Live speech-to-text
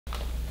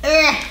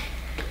It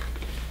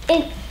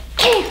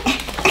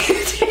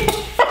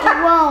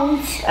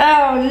won't.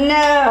 Oh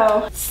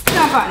no!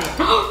 Stomp on it.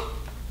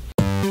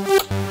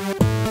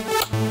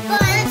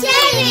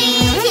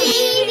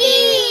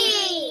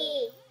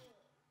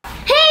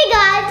 Hey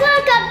guys,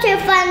 welcome to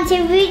Fun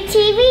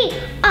TV.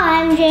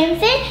 I'm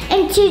Jameson,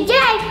 and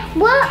today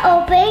we're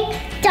opening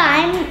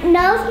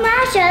Dino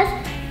Smashers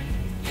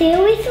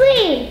Series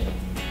 3.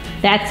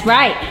 That's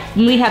right.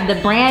 We have the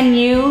brand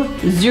new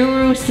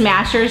Zuru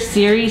Smashers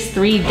Series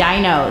 3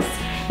 dinos.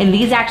 And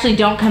these actually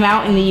don't come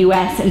out in the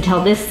US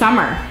until this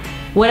summer.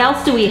 What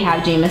else do we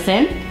have,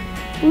 Jameson?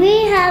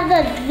 We have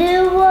the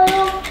Zuru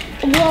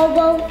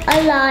Robo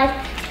Alive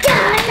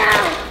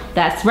Dino.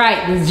 That's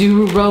right, the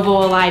Zuru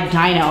Robo Alive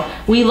Dino.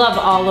 We love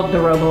all of the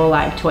Robo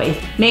Alive toys.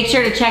 Make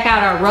sure to check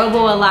out our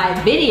Robo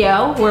Alive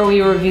video where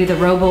we review the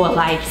Robo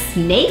Alive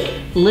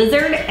snake,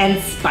 lizard, and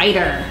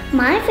spider.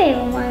 My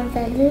favorite one is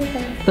the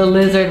lizard. The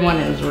lizard one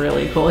is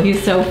really cool.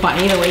 He's so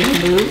funny the way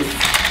he moves.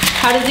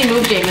 How does he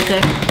move,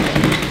 Jameson?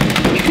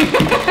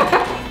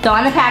 So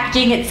on the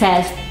packaging it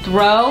says,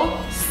 throw,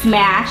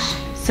 smash,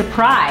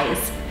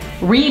 surprise,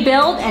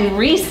 rebuild, and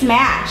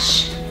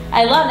re-smash.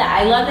 I love that.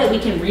 I love that we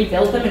can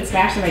rebuild them and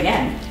smash them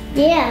again.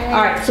 Yeah.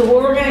 All right, so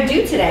what we're gonna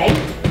do today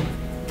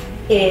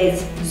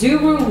is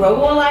Zuru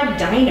Robo Alive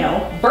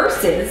Dino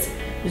versus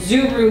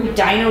Zuru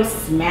Dino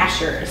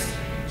Smashers.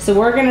 So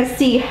we're gonna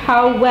see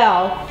how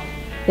well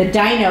the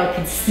Dino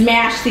can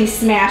smash these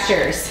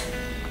smashers.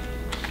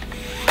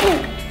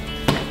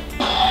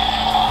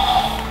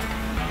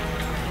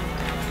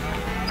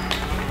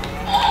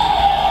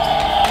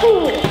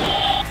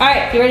 All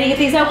right, you ready to get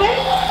these open?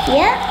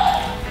 Yep.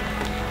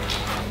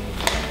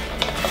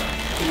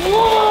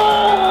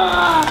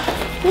 Whoa!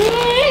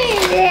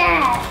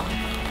 Yeah.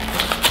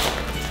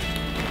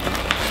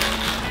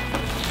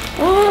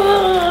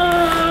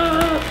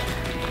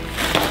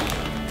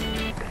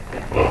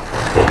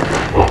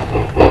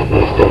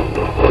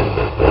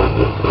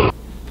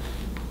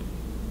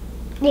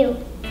 Ew.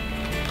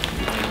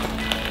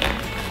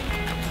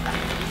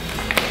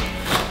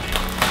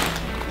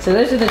 So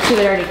those are the two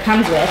that already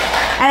comes with.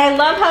 And I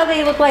love how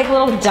they look like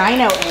little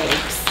dino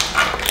eggs.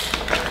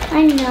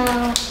 I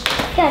know.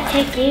 Gotta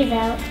take these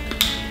out.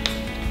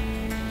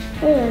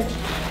 Ooh,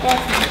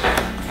 that's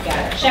Got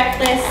a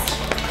checklist.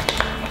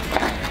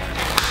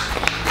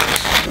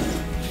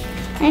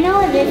 I know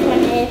what this one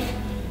is.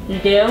 You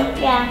do?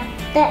 Yeah,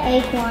 the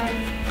egg one.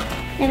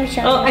 Let me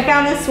show you. Oh, I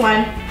found this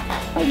one.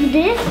 Oh, you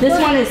did? This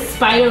one is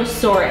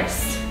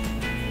Spinosaurus.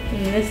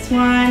 And this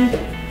one,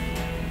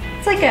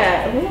 it's like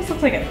it almost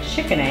looks like a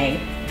chicken egg.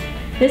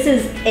 This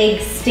is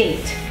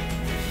extinct.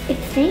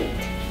 Extinct?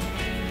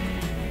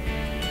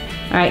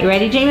 All right, you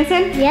ready,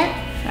 Jameson? Yep.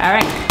 All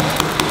right.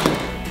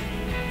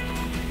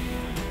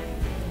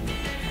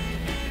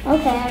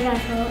 Okay, I got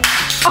it.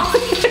 Oh,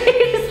 you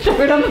just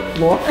threw it on the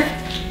floor.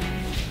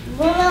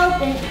 We'll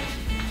open.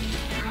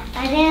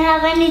 I didn't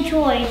have any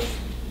choice.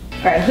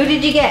 All right, who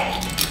did you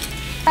get?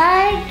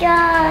 I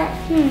got,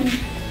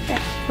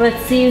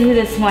 Let's see who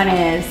this one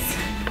is.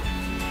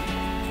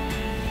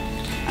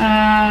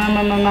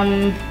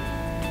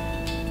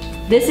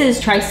 This is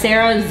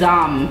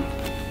Tricerazom.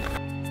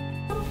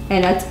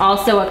 And it's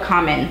also a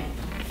common.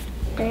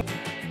 Okay.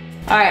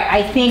 All right,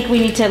 I think we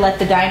need to let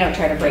the dino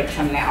try to break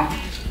some now.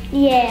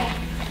 Yeah.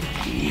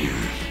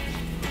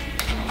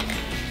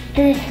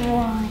 This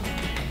one.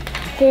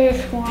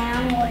 This one,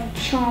 I'm gonna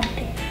chomp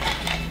it.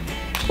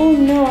 Oh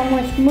no, I'm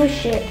gonna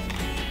smush it.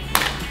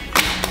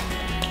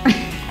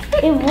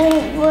 It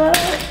won't work.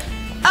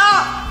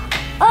 Oh!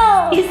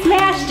 Oh! He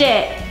smashed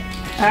it.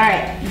 All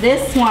right,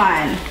 this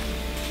one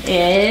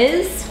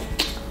is,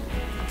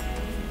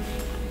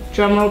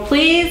 drum roll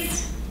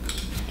please.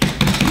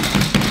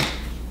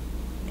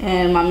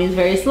 And mommy's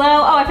very slow.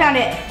 Oh, I found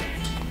it.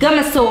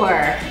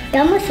 Dinosaur.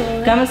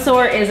 Dinosaur.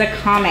 Dinosaur is a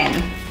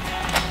common.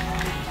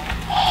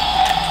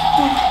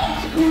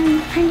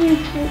 I need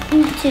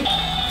to.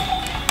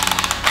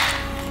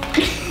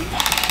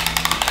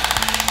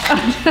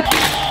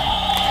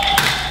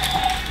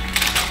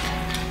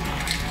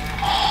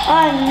 I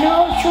have no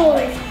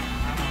choice.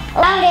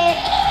 Found it.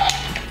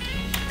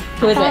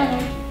 Who is it?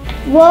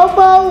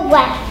 Robo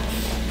Rex.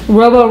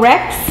 Robo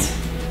Rex.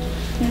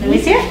 Let me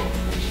see it.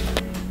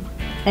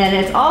 And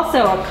it's also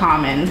a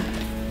common.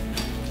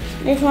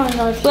 This one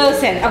goes.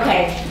 Listen,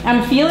 okay,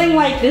 I'm feeling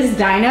like this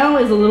dino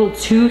is a little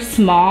too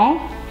small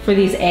for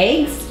these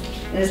eggs.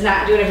 And is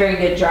not doing a very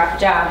good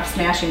job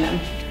smashing them.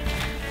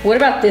 What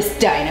about this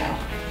dino?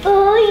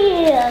 Oh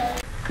yeah.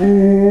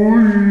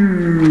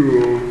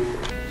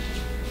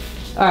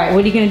 All right,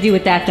 what are you gonna do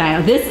with that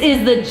dino? This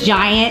is the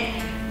giant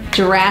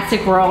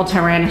Jurassic World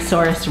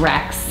Tyrannosaurus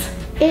Rex.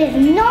 It's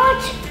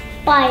not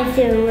by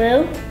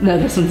Zuru. No,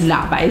 this one's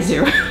not by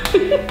Zuru.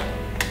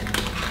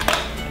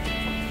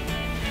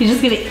 You're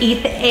just gonna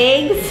eat the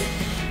eggs?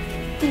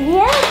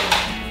 Yeah.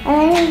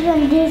 And then he's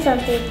gonna do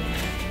something.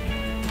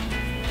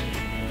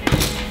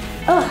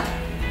 Oh.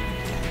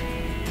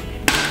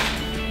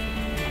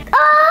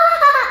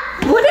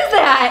 What is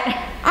that?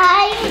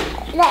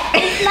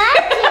 It's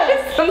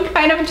magic. Some kind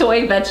kind of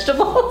toy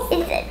vegetables?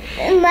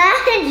 It's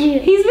magic.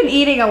 He's been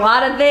eating a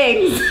lot of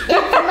things. It's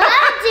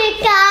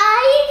magic,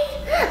 guys.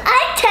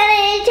 I turned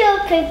it into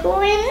a pickle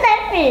and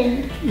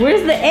lemon.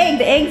 Where's the egg?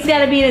 The egg's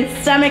gotta be in his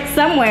stomach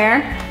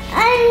somewhere.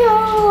 I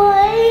know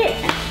it.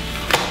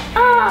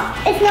 Oh,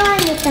 it's not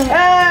in the stomach.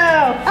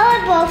 Oh! Oh,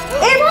 it broke.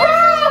 It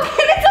broke!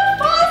 And it's a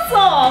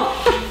fossil!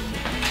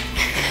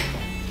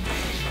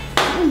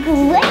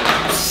 Great.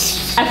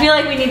 I feel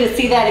like we need to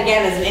see that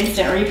again as an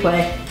instant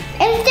replay.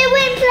 Instant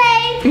replay.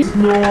 It's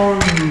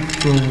not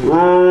anything.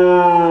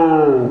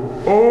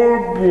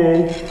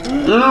 It's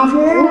a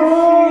fossil.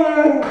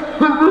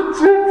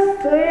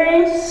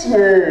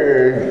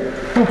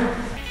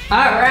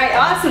 Alright,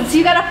 awesome. So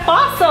you got a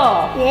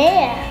fossil.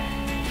 Yeah.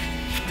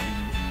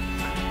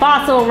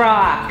 Fossil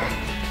rock.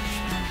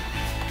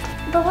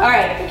 But what-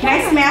 Alright, can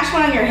I smash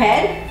one on your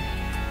head?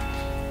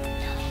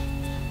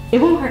 It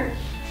won't hurt.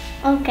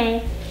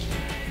 Okay.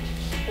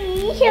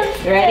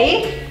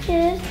 Ready?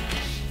 Yes.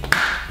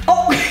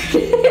 Oh,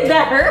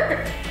 that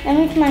hurt. Let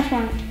me smash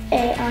one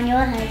on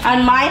your head.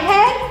 On my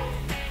head?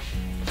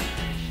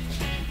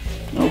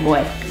 Oh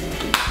boy.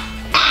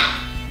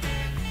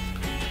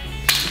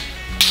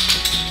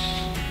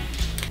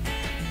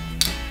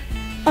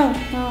 Oh,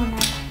 no, no.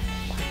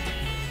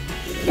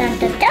 Dun,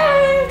 dun,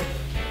 dun.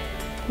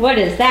 What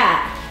is that?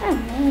 I have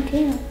no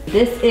idea.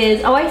 This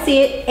is, oh I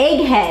see it,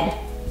 egghead.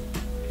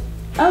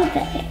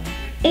 Okay.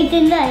 It's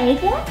in the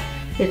egg one?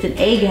 It's an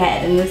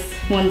egghead, and this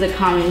one's a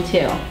common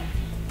too.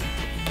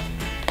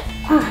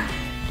 Ah.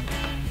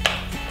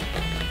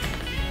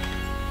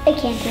 I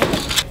can't do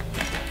it.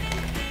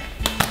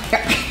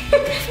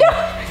 No,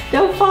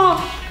 don't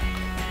fall.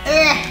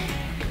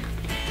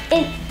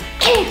 It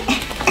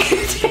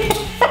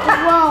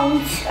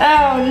won't.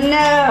 Oh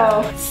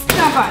no.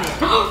 Stop on it.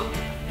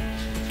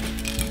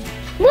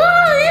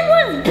 Whoa, it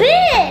was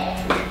big.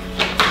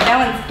 That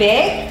one's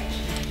big?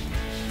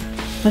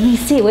 Let me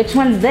see, which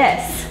one's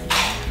this?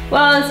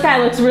 Well, this guy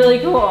looks really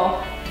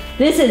cool.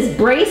 This is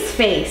Brace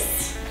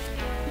Face.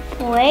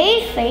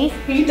 Brace face.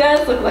 He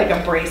does look like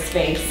a brace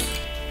face.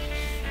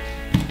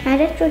 I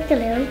just drink a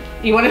little.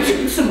 You want to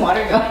drink some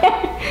water? Go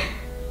ahead.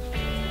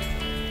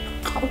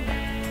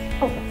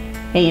 Oh.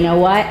 Hey, you know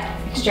what?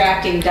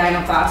 Extracting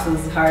dino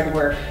fossils is hard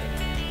work.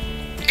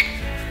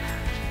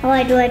 Oh,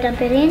 I do I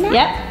dump it in now?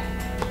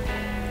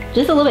 Yep.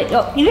 Just a little bit.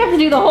 Oh, you have to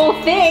do the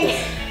whole thing.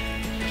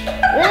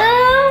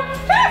 Oh.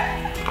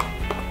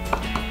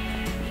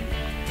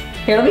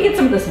 Here, let me get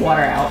some of this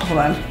water out. Hold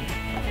on. A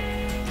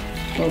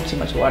little too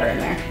much water in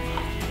there.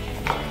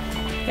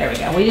 There we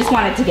go. We just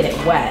want it to get it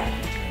wet.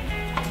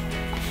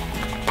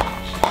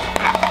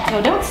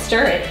 No, don't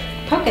stir it.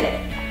 Poke at it.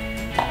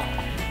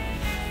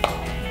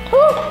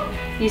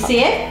 Ooh. You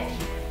see it?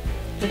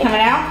 Is it coming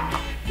out?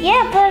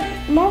 Yeah, but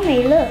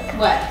mommy, look.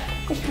 What?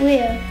 It's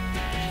weird.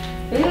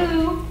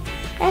 Ooh.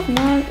 That's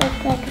not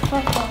looks like a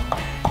fossil.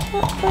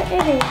 What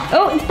it is?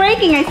 Oh, it's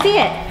breaking. I see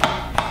it.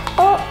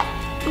 Oh,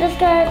 this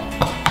guy.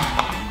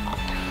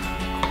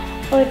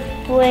 Oh, it's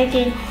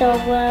breaking so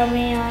well,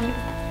 man.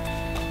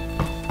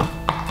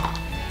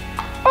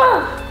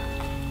 Oh.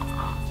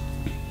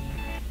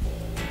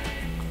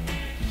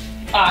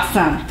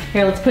 Awesome.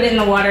 Here, let's put it in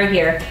the water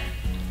here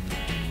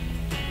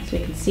so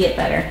we can see it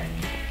better.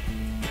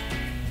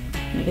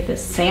 Let me get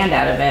this sand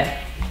out of it.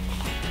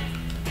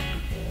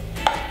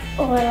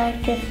 Oh, I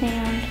like this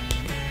sand.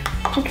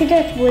 I could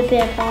just whip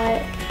it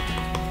apart.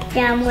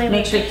 Yeah, I'm waiting.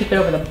 Make sure to keep it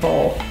over the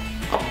bowl.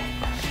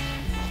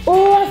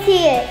 Oh, I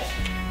see it.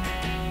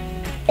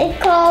 It's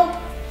called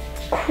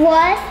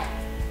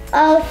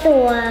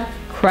Dinosaur.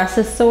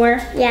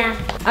 Crustosaur. Yeah.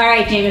 All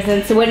right,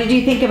 Jameson. So what did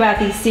you think about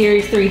these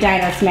Series 3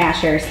 Dino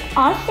Smashers?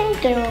 I think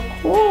they're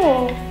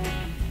cool.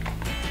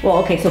 Well,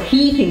 okay, so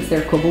he thinks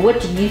they're cool, but what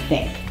do you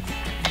think?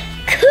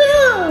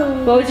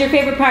 Cool. What was your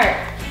favorite part?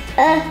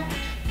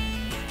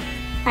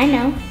 I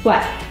know.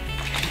 What?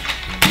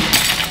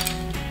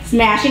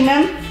 Smashing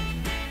them?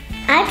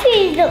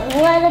 Actually, the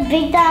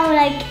big dino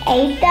like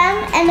ate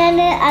them, and then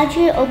it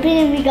actually opened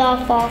and we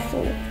got a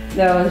fossil.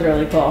 That was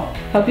really cool.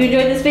 Hope you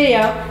enjoyed this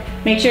video.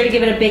 Make sure to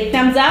give it a big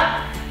thumbs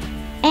up.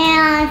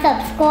 And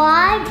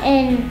subscribe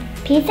and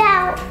peace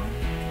out.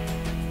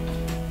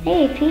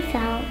 Hey, peace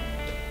out.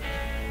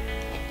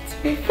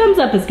 Thumbs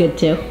up is good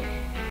too.